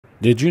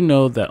Did you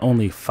know that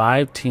only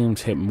 5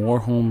 teams hit more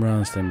home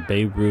runs than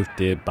Babe Ruth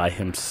did by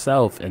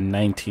himself in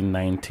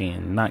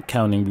 1919, not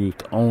counting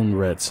Ruth's own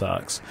Red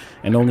Sox?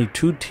 And only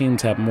 2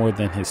 teams have more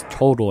than his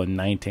total in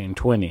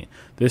 1920,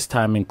 this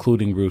time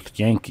including Ruth's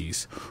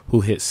Yankees,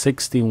 who hit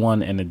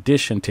 61 in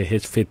addition to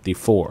his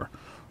 54.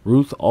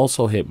 Ruth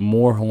also hit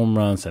more home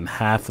runs than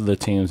half of the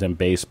teams in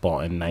baseball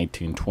in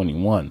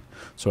 1921.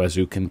 So as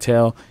you can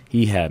tell,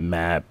 he had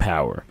mad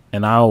power,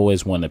 and I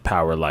always wanted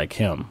power like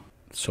him.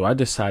 So I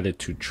decided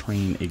to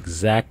train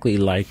exactly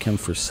like him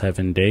for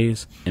 7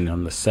 days, and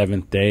on the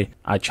 7th day,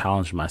 I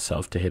challenged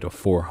myself to hit a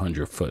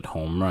 400-foot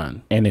home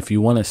run. And if you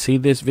want to see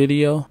this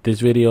video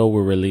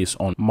will release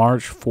on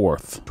March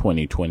 4th,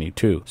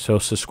 2022. So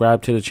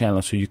subscribe to the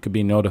channel so you can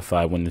be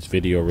notified when this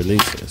video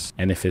releases.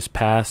 And if it's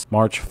past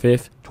March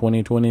 5th,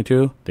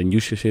 2022, then you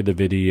should see the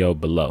video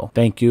below.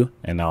 Thank you,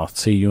 and I'll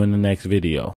see you in the next video.